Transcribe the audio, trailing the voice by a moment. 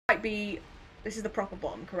might be... This is the proper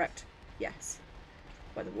bottom, correct? Yes.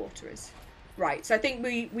 Where the water is. Right, so I think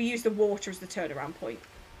we use the water as the turnaround point.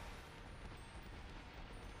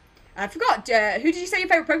 I forgot, who did you say your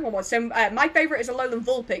favourite Pokemon was? So, my favourite is Alolan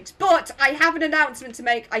Vulpix, but I have an announcement to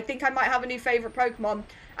make. I think I might have a new favourite Pokemon.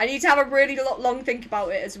 I need to have a really long think about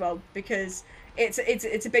it as well, because it's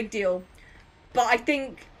a big deal. But I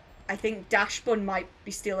think Dashbun might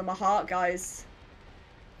be stealing my heart, guys.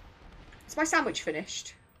 Is my sandwich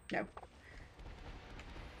finished? No.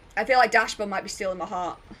 I feel like Dashbun might be stealing my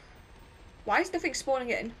heart. Why is nothing spawning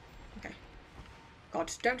in? Okay.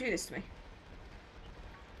 God, don't do this to me.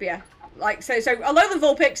 But yeah, like, so Alolan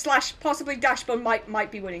Vulpix slash possibly Dashbun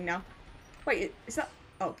might be winning now. Wait, is that...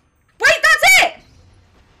 Oh. Wait, that's it!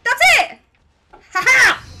 That's it!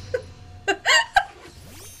 Haha!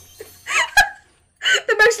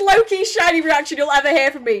 The most low-key shiny reaction you'll ever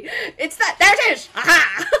hear from me. It's that... There it is!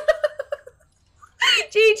 Haha!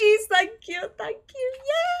 GG's, thank you, yay!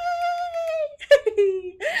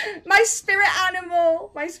 My spirit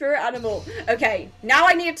animal, my spirit animal. Okay, now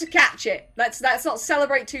I need to catch it. Let's not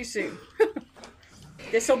celebrate too soon.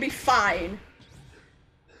 This will be fine.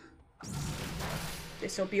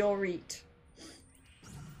 This will be alright.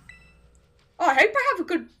 Oh, I hope I have a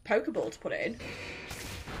good Pokeball to put it in.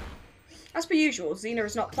 As per usual, Xena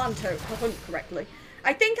has not planned to hunt correctly.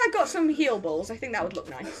 I think I got some heal balls. I think that would look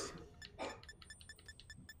nice.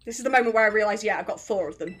 This is the moment where I realise, yeah, I've got 4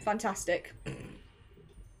 of them. Fantastic.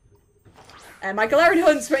 My Galarian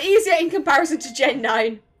hunts were easier in comparison to Gen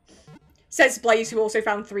 9. Says Blaze, who also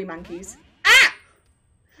found 3 Mankeys. Ah!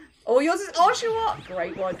 Oh, yours is Oshawott.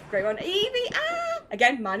 Great one. Great one. Eevee. Ah!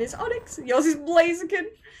 Again, mine is Onyx. Yours is Blaziken.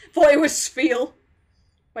 Thought it was Spheal.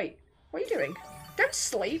 Wait, what are you doing? Don't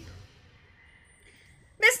sleep.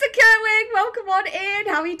 Mr. Kurtwig, welcome on in.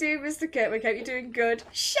 How are you doing, Mr. Kurtwig? Hope you're doing good.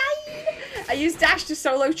 Shine! I used Dash to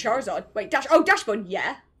solo Charizard. Wait, Dash. Oh, Dashbun,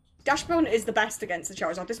 yeah. Dashbun is the best against the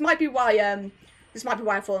Charizard. This might be why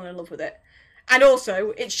I've fallen in love with it. And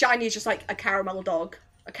also, its shiny is just like a caramel dog.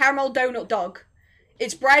 A caramel donut dog.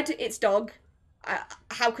 It's bread, it's dog.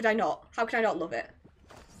 How could I not? How could I not love it?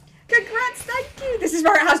 Congrats, thank you. This is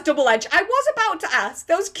where it has double edge. I was about to ask.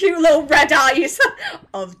 Those cute little red eyes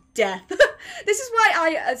of death. This is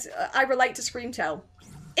why I relate to Screamtail.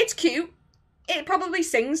 It's cute. It probably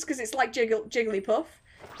sings because it's like Jigglypuff.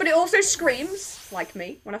 But it also screams, like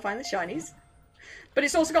me, when I find the shinies. But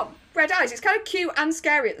it's also got red eyes. It's kind of cute and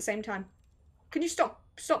scary at the same time. Can you stop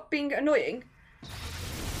being annoying?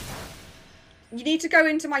 You need to go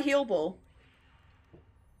into my heal ball.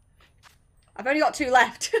 I've only got 2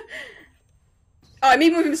 left. Oh, I'm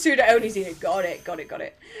even moving Suda Oni's here. Got it. Twinny,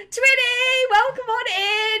 welcome on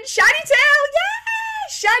in. Shiny Tail, yeah!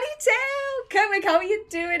 Shiny Tail. Kermit, how are you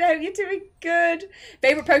doing? I hope you're doing good.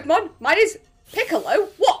 Favorite Pokemon? Mine is Piccolo.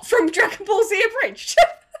 What? From Dragon Ball Z Abridged?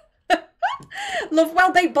 Love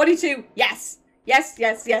well-baked body too. Yes. Yes,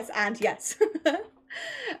 and yes.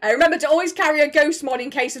 Remember to always carry a Ghost Mod in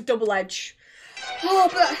case of double edge. Oh,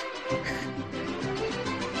 but...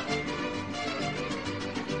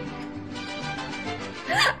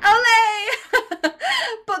 Ole!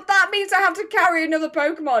 But that means I have to carry another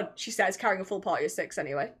Pokemon. She says, carrying a full party of 6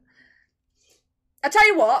 anyway. I tell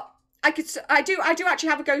you what, I do actually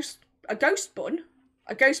have a ghost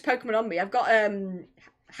Pokemon on me. I've got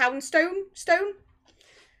Houndstone. Save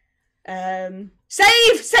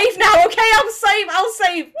now. Okay, I'll save. I'll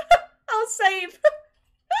save.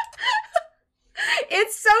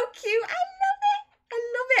 It's so cute. I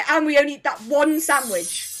love it. And we only eat that one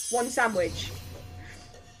sandwich.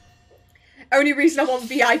 Only reason I'm on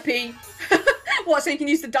VIP. What, so you can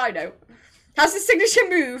use the dino? Has the signature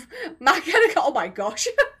move. Oh my gosh.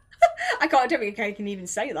 I don't think I can even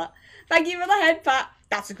say that. Thank you for the head pat.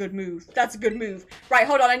 That's a good move. Right,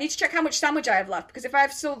 hold on. I need to check how much sandwich I have left. Because if I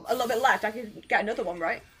have still a little bit left, I can get another one,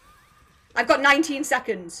 right? I've got 19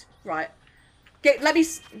 seconds. Right. Let me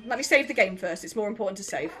save the game first. It's more important to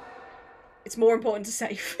save.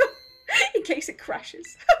 In case it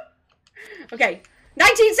crashes. Okay.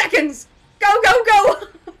 19 seconds! Go!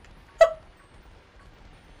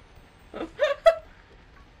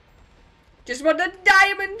 Just want the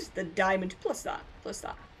diamond. The diamond plus that.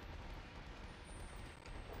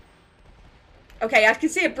 Okay, I can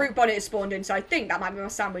see a Brute Bonnet has spawned in, so I think that might be my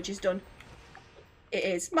sandwich is done. It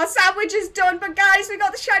is. My sandwich is done, but guys, we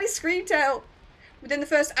got the shiny Screamtail within the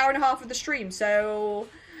first hour and a half of the stream, so...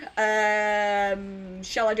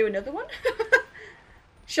 shall I do another one?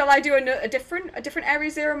 Shall I do a different Area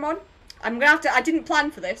Zero mod? I'm gonna have to... I didn't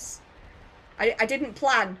plan for this. I didn't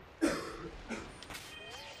plan.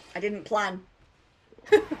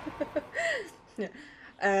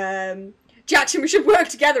 Jackson, we should work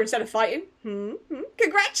together instead of fighting.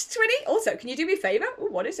 Congrats, Twinny. Also, can you do me a favour?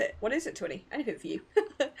 Ooh, what is it? What is it, Twinny? Anything for you.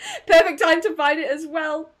 Perfect time to find it as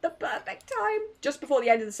well. The perfect time. Just before the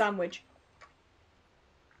end of the sandwich.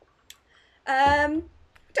 I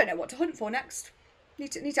don't know what to hunt for next.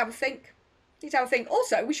 Need to have a think.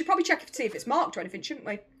 Also, we should probably check to see if it's marked or anything, shouldn't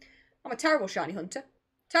we? I'm a terrible shiny hunter.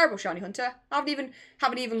 Haven't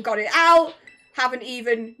even got it out. Haven't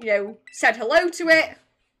even, you know, said hello to it.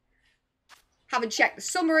 Haven't checked the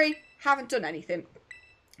summary. Haven't done anything.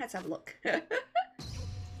 Let's have a look.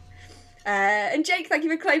 And Jake, thank you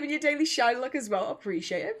for claiming your daily shine luck as well.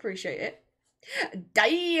 Appreciate it.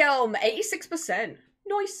 Damn, 86%.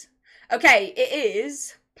 Nice. Okay, it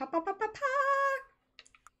is...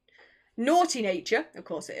 Naughty Nature. Of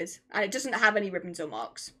course it is. And it doesn't have any ribbons or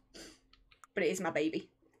marks. But it is my baby.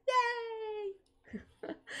 Yay!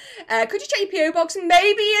 Could you check your PO box?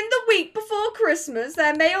 Maybe in the week before Christmas.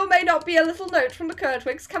 There may or may not be a little note from the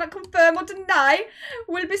Kurtwigs. Cannot confirm or deny.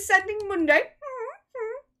 We'll be sending Monday.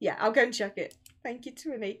 Yeah, I'll go and check it. Thank you,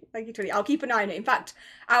 Twinny. I'll keep an eye on it. In fact,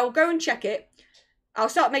 I'll go and check it. I'll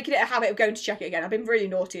start making it a habit of going to check it again. I've been really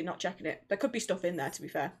naughty and not checking it. There could be stuff in there, to be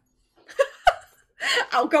fair.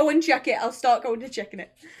 I'll go and check it. I'll start going to checking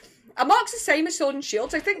it. Are marks the same as Sword and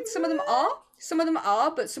Shields? I think some of them are.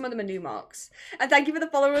 But some of them are new marks. And thank you for the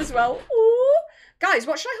follow as well. Ooh. Guys,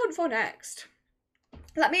 what should I hunt for next?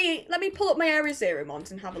 Let me pull up my Area Zero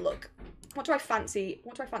mons and have a look. What do I fancy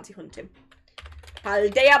hunting?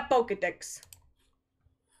 Paldea Pokedex.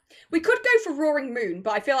 We could go for Roaring Moon,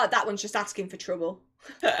 but I feel like that one's just asking for trouble.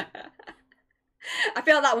 But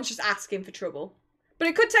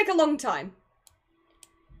it could take a long time.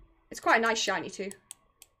 It's quite a nice shiny too.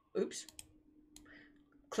 Oops.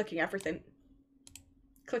 Clicking everything.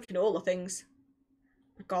 Clicking all the things.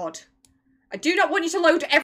 Oh God. I do not want you to load everything.